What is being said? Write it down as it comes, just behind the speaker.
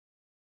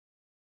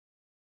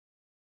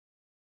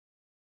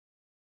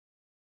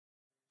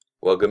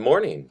Well, good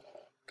morning.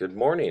 Good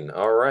morning.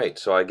 All right,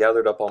 so I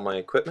gathered up all my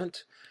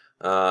equipment.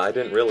 I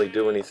didn't really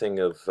do anything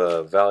of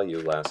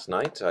value last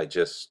night. I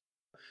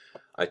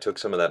took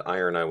some of that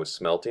iron I was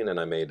smelting and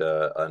I made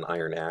an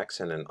iron axe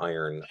and an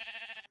iron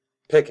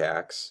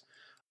pickaxe.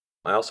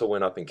 I also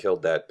went up and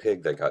killed that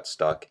pig that got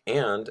stuck,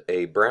 and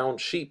a brown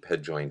sheep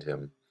had joined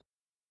him.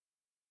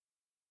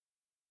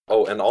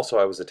 Oh, and also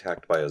I was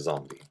attacked by a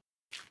zombie.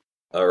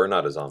 Or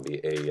not a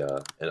zombie,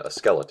 a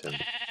skeleton.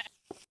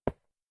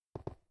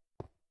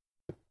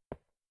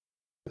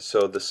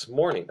 So this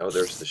morning, oh,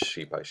 there's the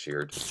sheep I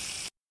sheared.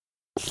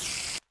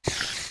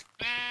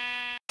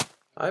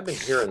 I've been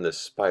hearing this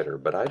spider,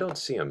 but I don't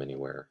see him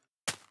anywhere.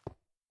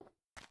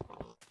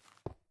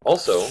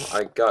 Also,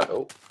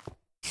 oh,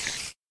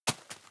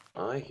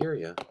 I hear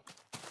you.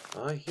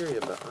 I hear you,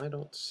 but I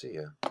don't see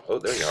you. Oh,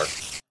 there you are.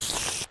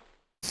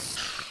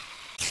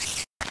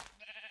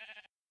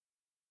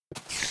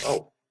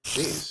 Oh,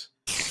 jeez.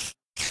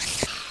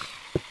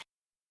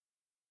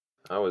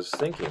 I was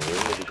thinking we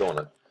need to go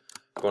on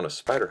a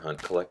spider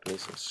hunt, collect me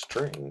some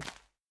string.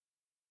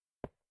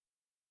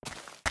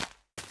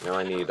 Now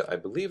I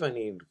believe I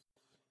need,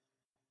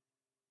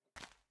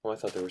 oh, I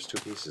thought there was two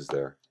pieces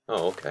there.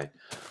 Oh, okay.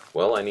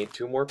 Well, I need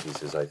two more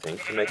pieces, I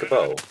think, to make a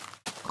bow.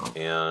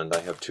 And I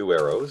have two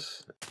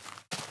arrows.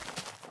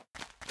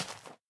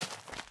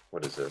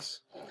 What is this?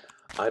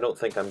 I don't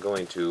think I'm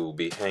going to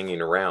be hanging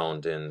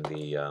around in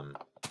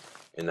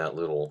in that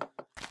little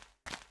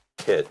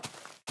pit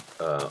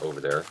over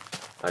there.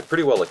 I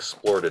pretty well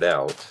explored it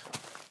out.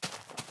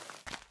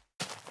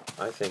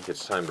 I think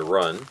it's time to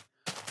run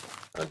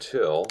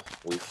until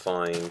we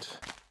find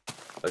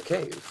a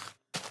cave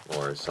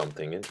or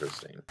something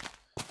interesting.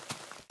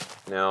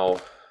 Now,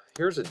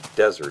 here's a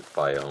desert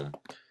biome.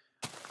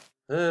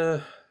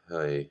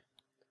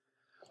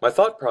 My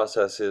thought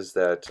process is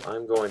that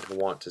I'm going to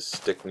want to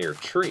stick near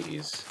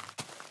trees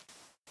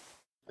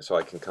so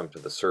I can come to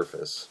the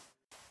surface.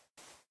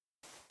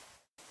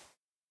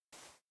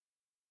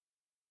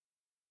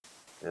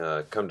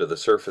 Come to the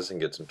surface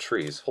and get some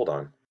trees. Hold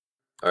on.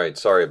 Alright,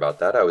 sorry about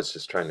that. I was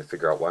just trying to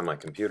figure out why my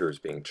computer is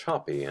being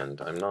choppy, and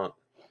I'm not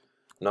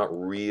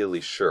really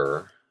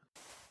sure.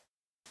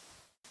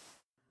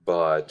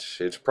 But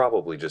it's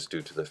probably just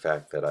due to the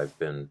fact that I've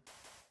been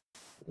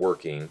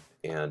working,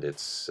 and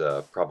it's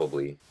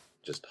probably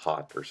just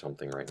hot or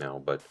something right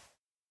now, but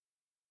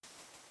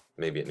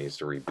maybe it needs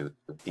to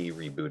be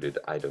rebooted.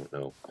 I don't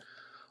know.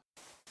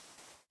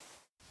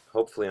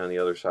 Hopefully on the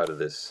other side of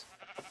this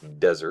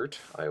desert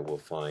I will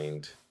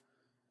find,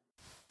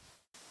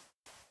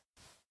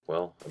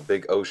 well, a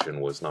big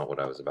ocean was not what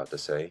I was about to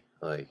say.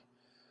 Well,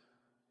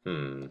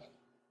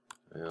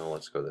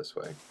 let's go this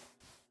way.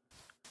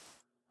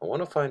 I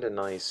want to find a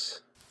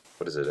nice,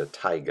 what is it, a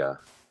taiga.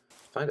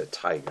 Find a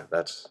taiga.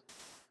 That's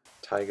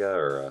taiga,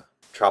 or a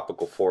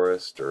tropical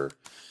forest, or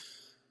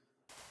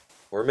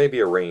maybe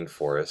a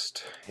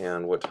rainforest.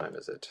 And what time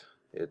is it?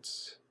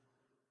 It's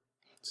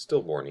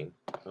still morning.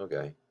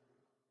 Okay.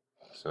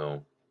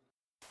 So,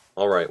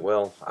 all right.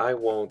 Well, I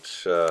won't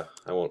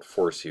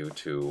force you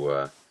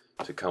to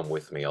come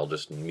with me. I'll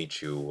just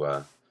meet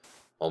you.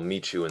 I'll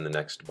meet you in the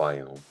next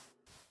biome.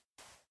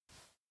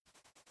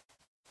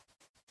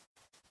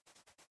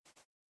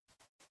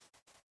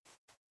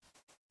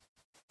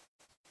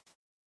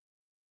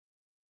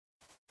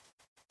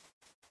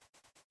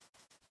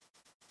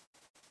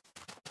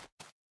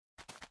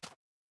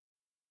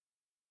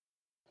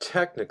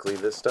 Technically,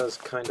 this does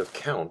kind of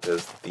count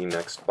as the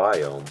next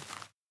biome,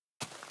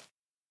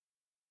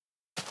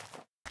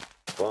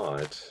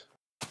 but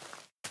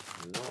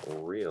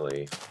not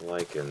really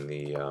liking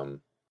the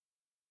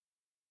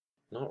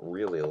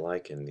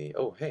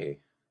oh, hey,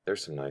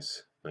 there's some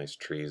nice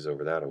trees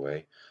over that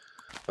away.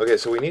 Okay,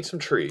 so we need some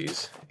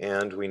trees,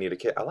 and we need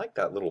a I like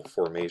that little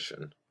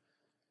formation.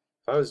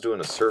 If I was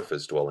doing a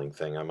surface dwelling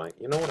thing, I might,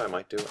 you know what I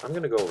might do? I'm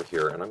gonna go over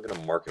here and I'm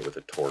gonna mark it with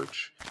a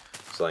torch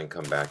so I can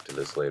come back to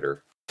this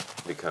later.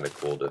 It'd be kind of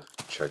cool to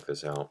check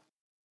this out.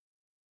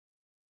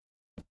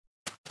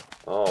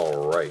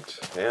 Alright,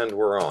 and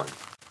we're on.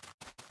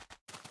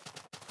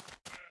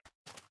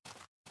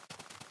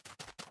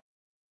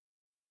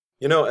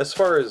 You know, as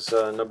far as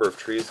number of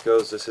trees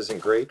goes, this isn't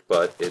great,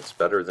 but it's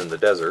better than the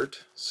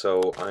desert.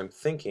 So I'm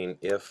thinking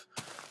if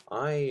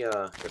I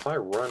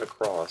run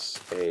across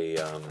a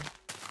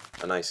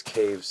nice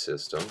cave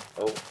system.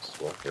 Oh,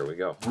 well, here we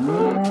go.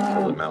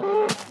 Kill the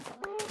mountain.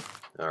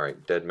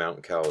 Alright, dead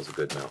mountain cow is a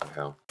good mountain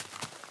cow.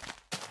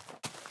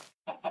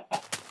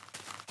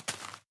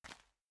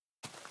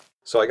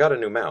 So I got a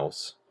new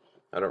mouse.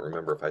 I don't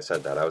remember if I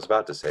said that. I was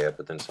about to say it,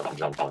 but then something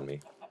jumped on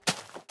me.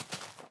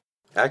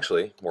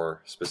 Actually,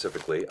 more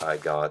specifically, I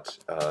got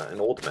an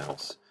old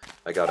mouse.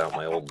 I got out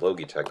my old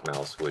Logitech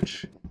mouse,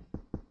 which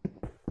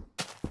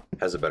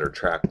has a better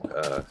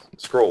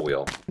scroll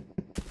wheel.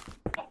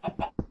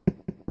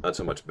 Not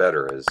so much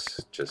better as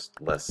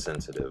just less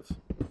sensitive.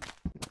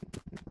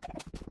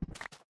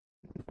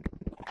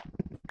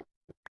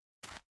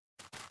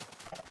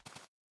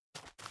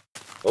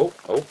 Oh,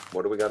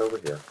 what do we got over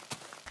here?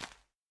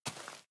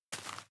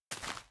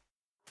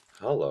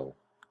 Hello.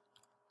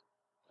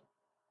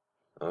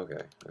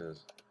 Okay,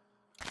 let's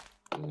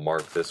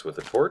mark this with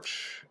a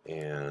torch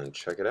and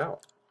check it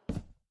out.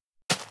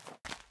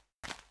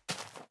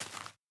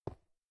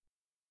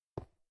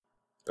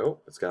 Oh,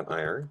 it's got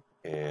iron,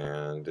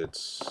 and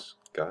it's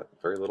got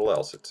very little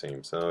else, it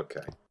seems.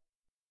 Okay.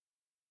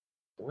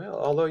 Well,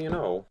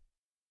 although,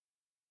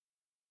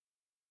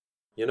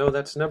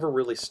 that's never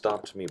really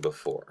stopped me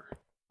before.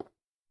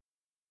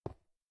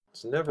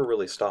 It's never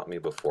really stopped me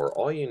before.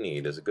 All you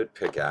need is a good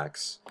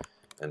pickaxe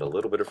and a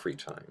little bit of free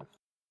time.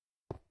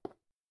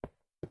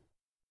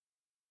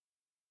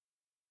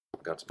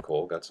 Got some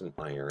coal, got some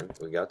iron.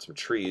 We got some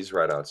trees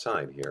right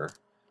outside here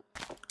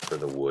for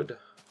the wood.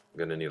 I'm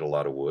going to need a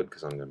lot of wood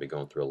because I'm going to be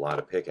going through a lot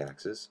of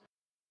pickaxes.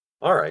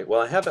 Alright,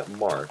 well I have that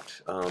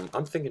marked.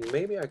 I'm thinking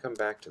maybe I come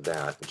back to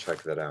that and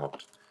check that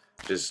out.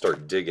 Just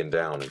start digging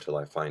down until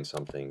I find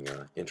something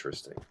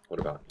interesting. What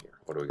about here?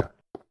 What do we got?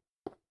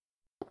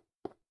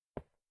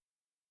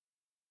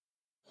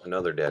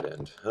 Another dead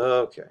end.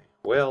 Okay,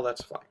 well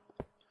that's fine.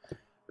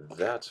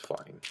 That's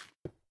fine.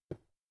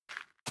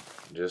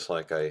 Just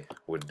like I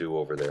would do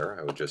over there,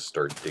 I would just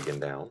start digging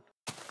down.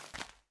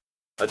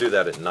 I do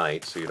that at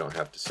night so you don't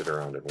have to sit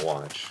around and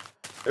watch.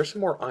 There's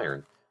some more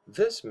iron.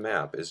 This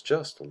map is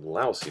just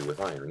lousy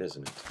with iron,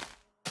 isn't it?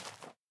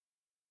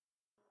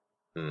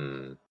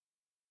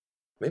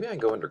 Maybe I can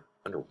go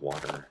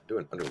underwater, do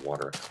an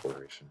underwater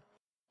exploration.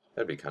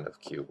 That'd be kind of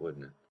cute,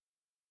 wouldn't it?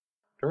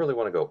 I don't really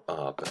want to go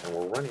up, and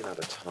we're running out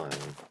of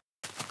time.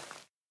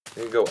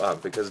 We can go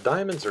up because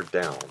diamonds are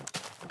down.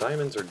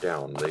 Diamonds are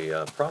down.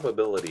 The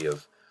probability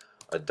of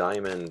a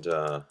diamond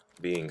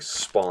being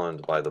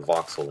spawned by the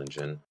voxel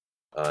engine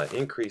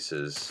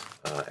increases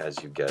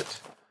as you get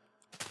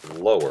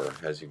lower,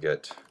 as you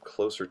get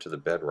closer to the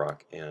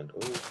bedrock. And,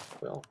 oh,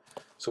 well,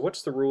 so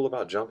what's the rule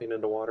about jumping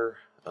into water?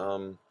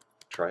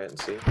 Try it and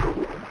see.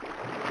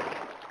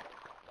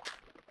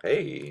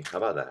 Hey, how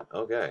about that?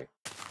 Okay.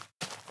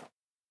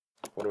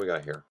 What do we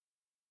got here?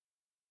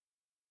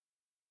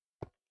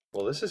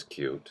 Well, this is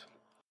cute.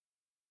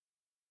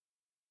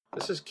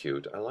 This is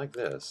cute. I like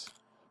this.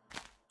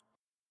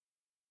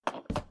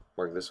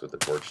 Mark this with the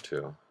torch,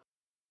 too.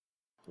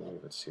 Can you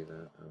even see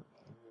that?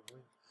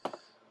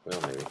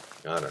 Well, maybe.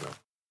 I don't know.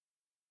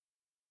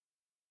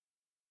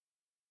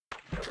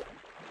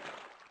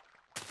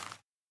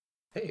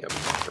 Hey, a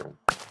mushroom.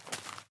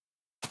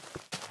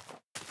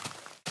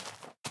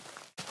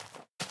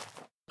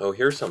 Oh,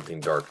 here's something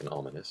dark and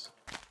ominous.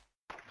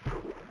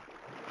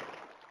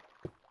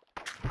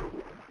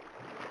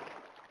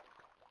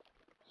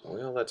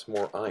 Well, that's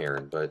more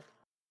iron, but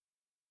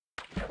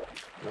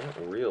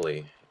not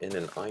really in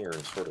an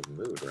iron sort of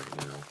mood right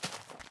now.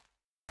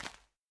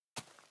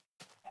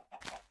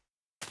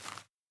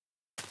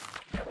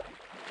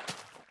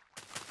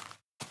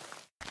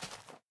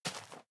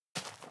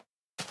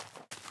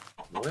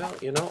 Well,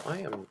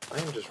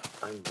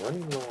 I'm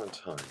running low on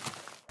time.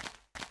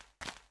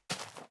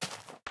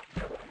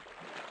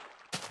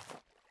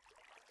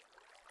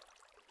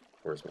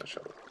 Where's my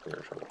shovel? Come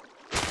here, shovel.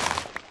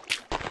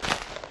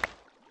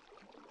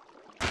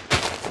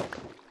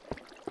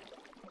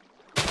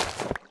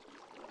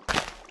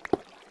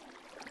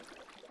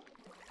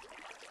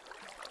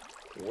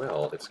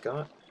 Well, it's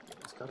got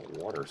a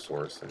water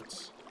source.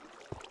 That's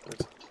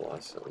a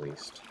plus at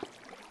least.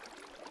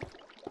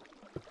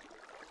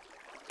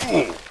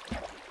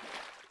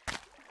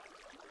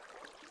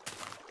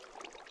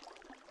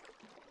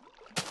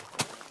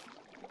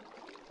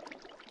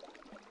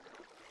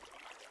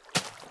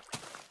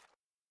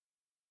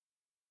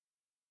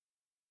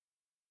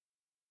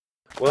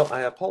 Well,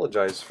 I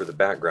apologize for the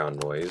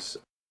background noise.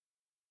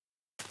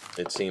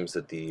 It seems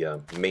that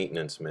the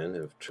maintenance men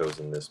have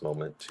chosen this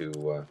moment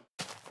to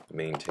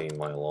maintain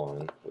my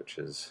lawn, which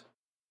is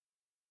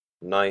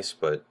nice,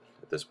 but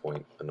at this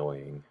point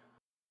annoying.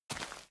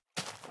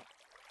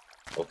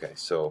 Okay,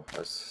 so I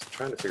was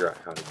trying to figure out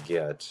how to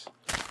get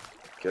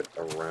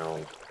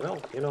around.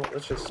 Well,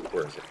 let's just,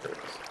 where is it? There it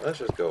is. Let's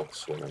just go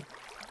swimming.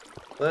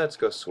 Let's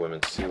go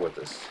swimming, see where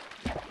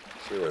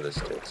this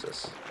takes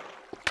us.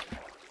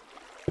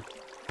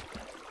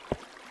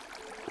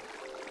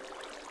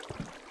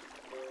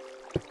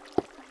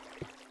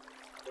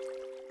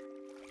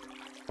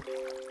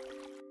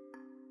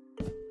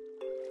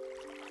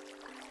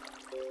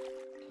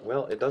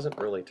 Well, it doesn't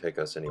really take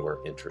us anywhere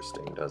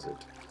interesting, does it?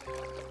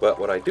 But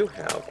what I do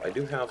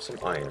have some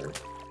iron.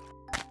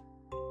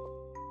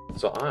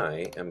 So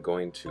I am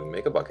going to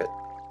make a bucket,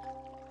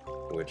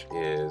 which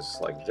is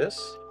like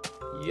this.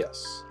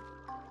 Yes.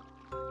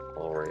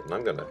 Alright, and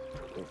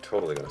I'm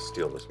totally gonna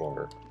steal this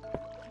water.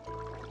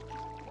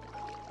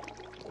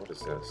 What is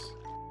this?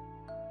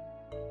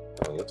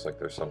 Oh, it looks like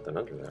there's something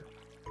under there.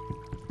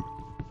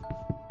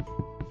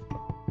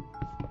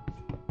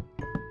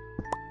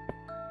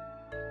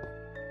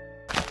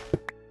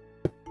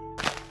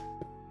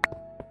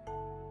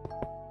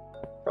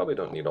 Probably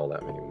don't need all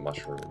that many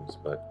mushrooms,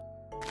 but...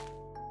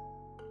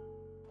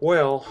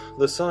 Well,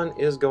 the sun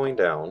is going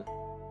down.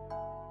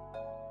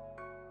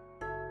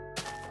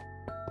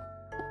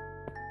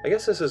 I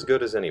guess this is as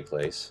good as any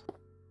place.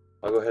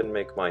 I'll go ahead and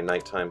make my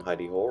nighttime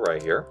hidey hole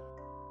right here.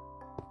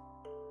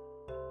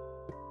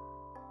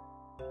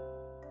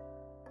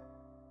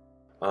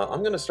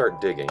 I'm going to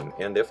start digging,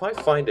 and if I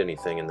find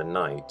anything in the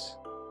night,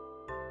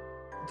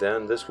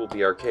 then this will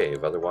be our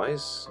cave.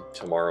 Otherwise,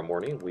 tomorrow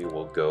morning we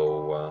will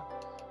go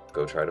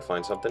try to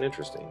find something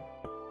interesting.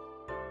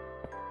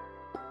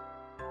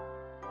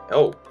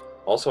 Oh,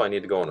 also I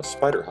need to go on a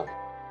spider hunt.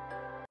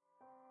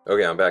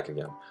 Okay, I'm back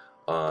again.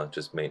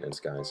 Just maintenance,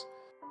 guys.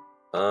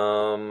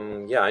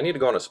 Yeah, I need to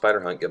go on a spider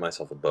hunt, get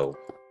myself a bow.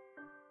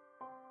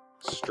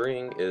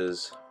 String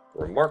is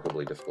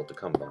remarkably difficult to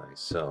come by,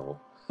 so...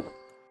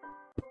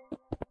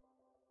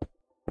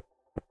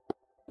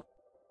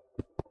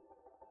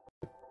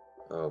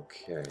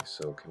 Okay,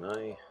 so can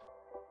I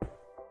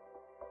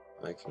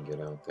can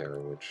get out there,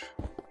 which...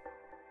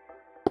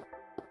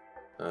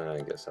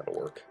 I guess that'll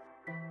work.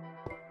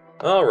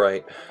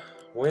 Alright,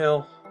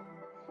 well...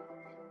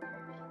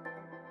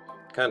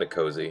 Kinda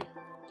cozy.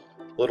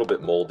 A little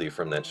bit moldy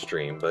from that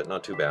stream, but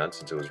not too bad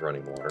since it was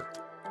running water.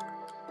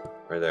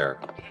 Right there.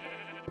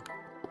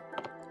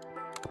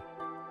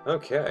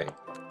 Okay.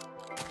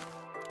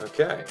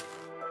 Okay.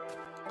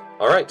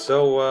 Alright,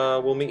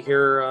 so we'll meet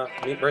here,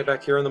 meet right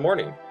back here in the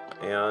morning.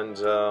 And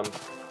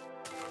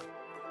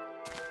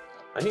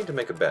I need to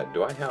make a bed.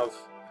 Do I have...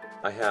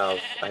 I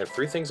have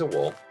 3 things of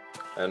wool,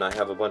 and I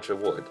have a bunch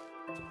of wood,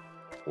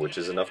 which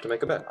is enough to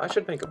make a bed. I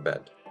should make a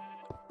bed.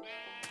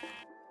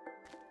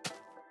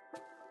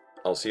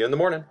 I'll see you in the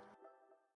morning.